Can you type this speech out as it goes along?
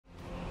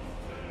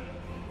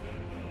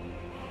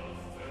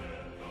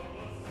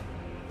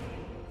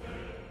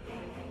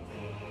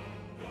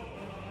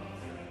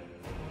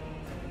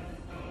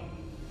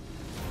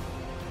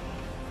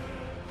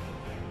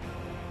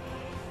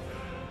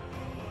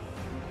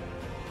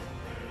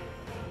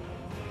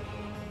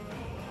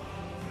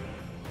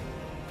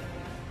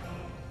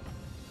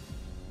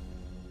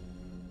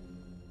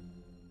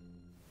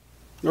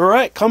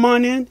Alright, come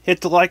on in, hit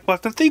the like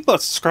button, think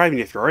about subscribing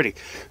if you're already.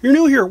 You're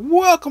new here,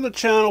 welcome to the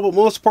channel, but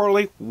most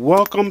importantly,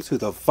 welcome to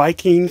the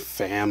Viking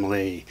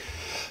family.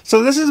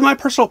 So this is my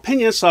personal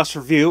opinion /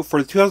 review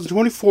for the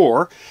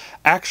 2024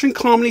 action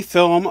comedy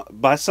film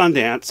by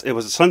Sundance. It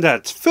was a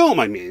Sundance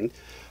film,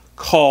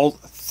 called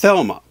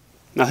THELMA.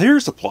 Now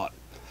here's the plot.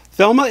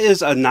 THELMA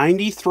is a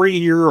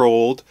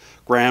 93-year-old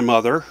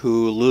grandmother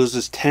who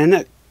loses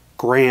 10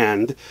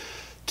 grand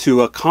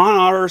to a con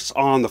artist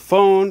on the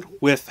phone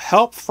with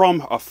help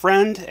from a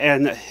friend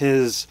and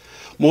his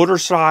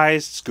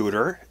motorized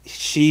scooter.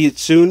 She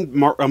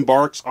soon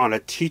embarks on a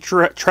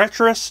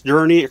treacherous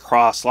journey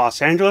across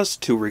Los Angeles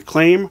to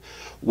reclaim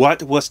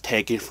what was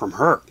taken from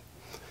her.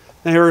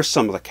 Now here are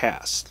some of the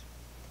cast.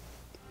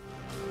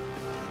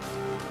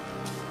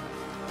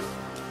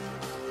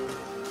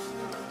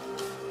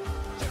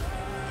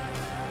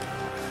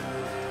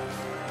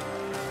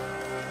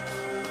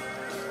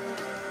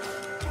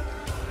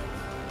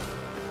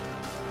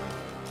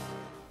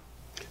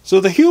 So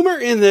the humor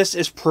in this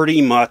is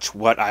pretty much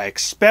what I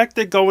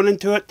expected going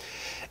into it.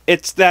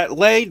 It's that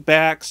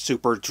laid-back,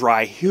 super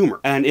dry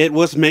humor. And it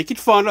was making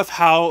fun of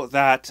how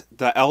that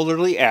the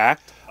elderly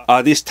act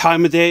this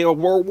time of day, or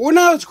when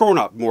I was growing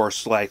up,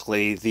 most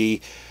likely,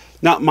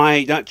 not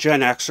Gen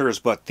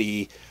Xers, but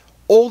the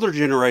older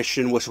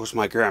generation, which was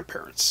my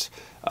grandparents.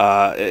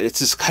 It's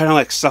just kind of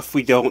like stuff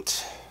we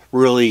don't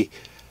really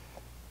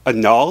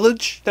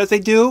acknowledge that they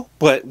do,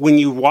 but when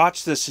you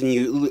watch this and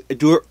you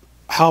do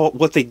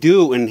what they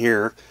do in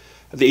here,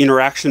 the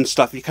interaction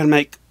stuff, you kind of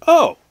make,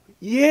 oh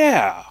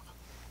yeah,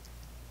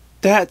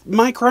 that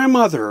my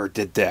grandmother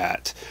did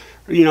that,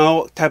 you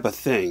know, type of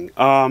thing.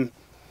 To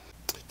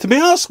be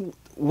honest,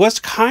 was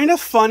kind of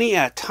funny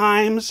at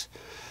times,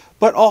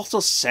 but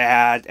also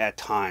sad at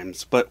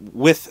times. But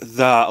with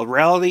the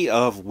reality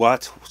of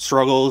what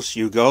struggles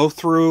you go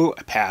through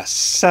past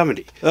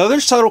 70. The other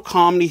subtle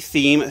comedy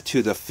theme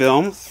to the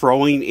film,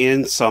 throwing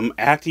in some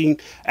action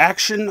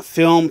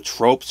film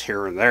tropes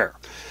here and there.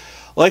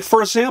 Like,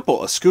 for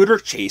example, a scooter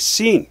chase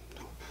scene,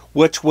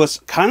 which was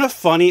kind of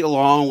funny,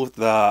 along with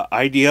the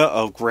idea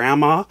of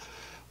grandma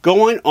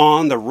going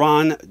on the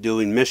run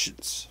doing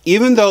missions.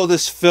 Even though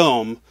this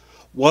film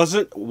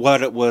wasn't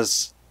what it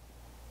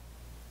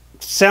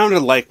sounded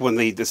like when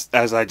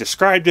as I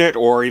described it,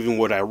 or even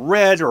what I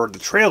read or the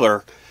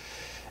trailer,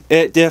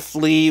 it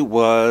definitely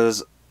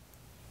was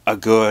a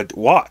good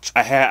watch.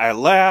 I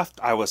laughed,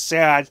 I was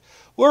sad.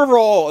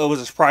 Overall, it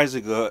was a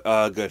surprisingly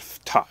good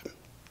time.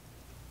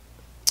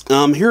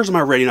 Here's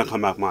my rating. I'll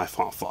come back with my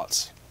final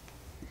thoughts.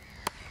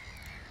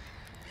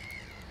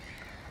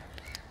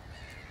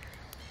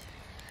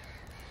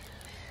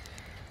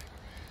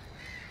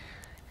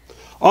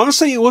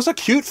 Honestly, it was a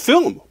cute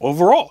film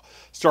overall,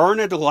 starring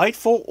a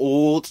delightful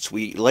old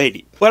sweet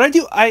lady. But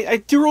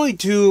I really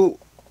do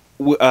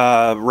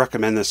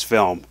recommend this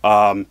film.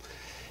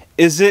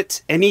 Is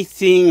it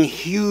anything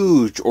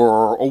huge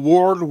or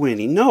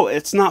award-winning? No,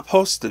 it's not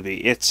supposed to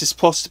be. It's just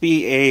supposed to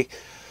be a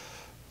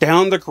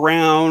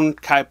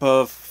down-the-ground type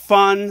of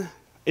fun,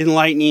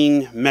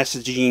 enlightening,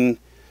 messaging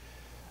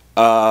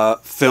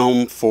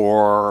film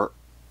for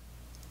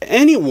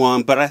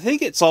anyone. But I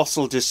think it's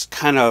also just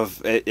kind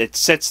of, it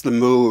sets the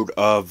mood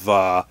of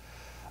what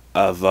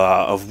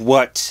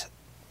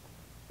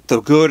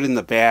the good and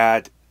the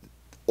bad,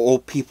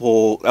 old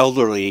people,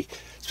 elderly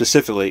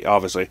specifically,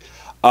 obviously,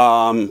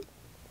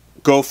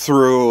 go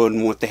through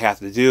and what they have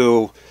to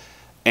do.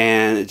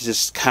 And it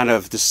just kind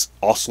of, just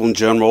also in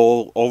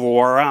general,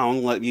 all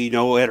around, let you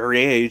know at her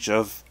age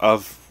of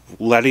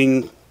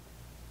letting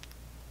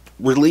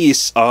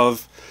release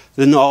of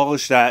the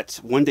knowledge that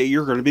one day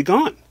you're going to be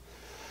gone.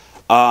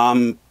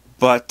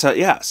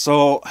 Yeah,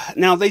 so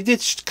now they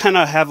did kind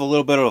of have a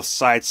little bit of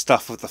side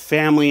stuff with the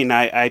family, and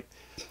I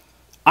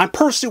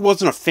personally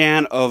wasn't a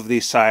fan of the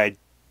side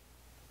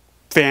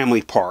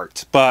family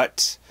part,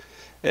 but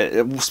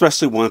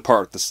especially one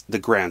part, the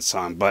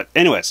grandson. But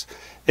anyways,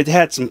 it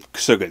had some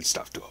so good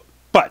stuff to it.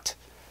 But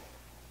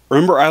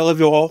remember, I love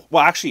you all.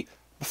 Well, actually,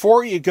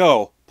 before you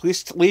go,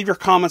 please leave your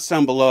comments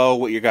down below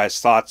what your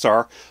guys' thoughts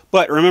are.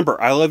 But remember,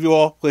 I love you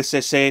all. Please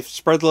stay safe.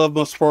 Spread the love,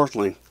 most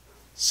importantly.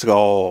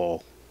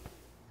 Skull.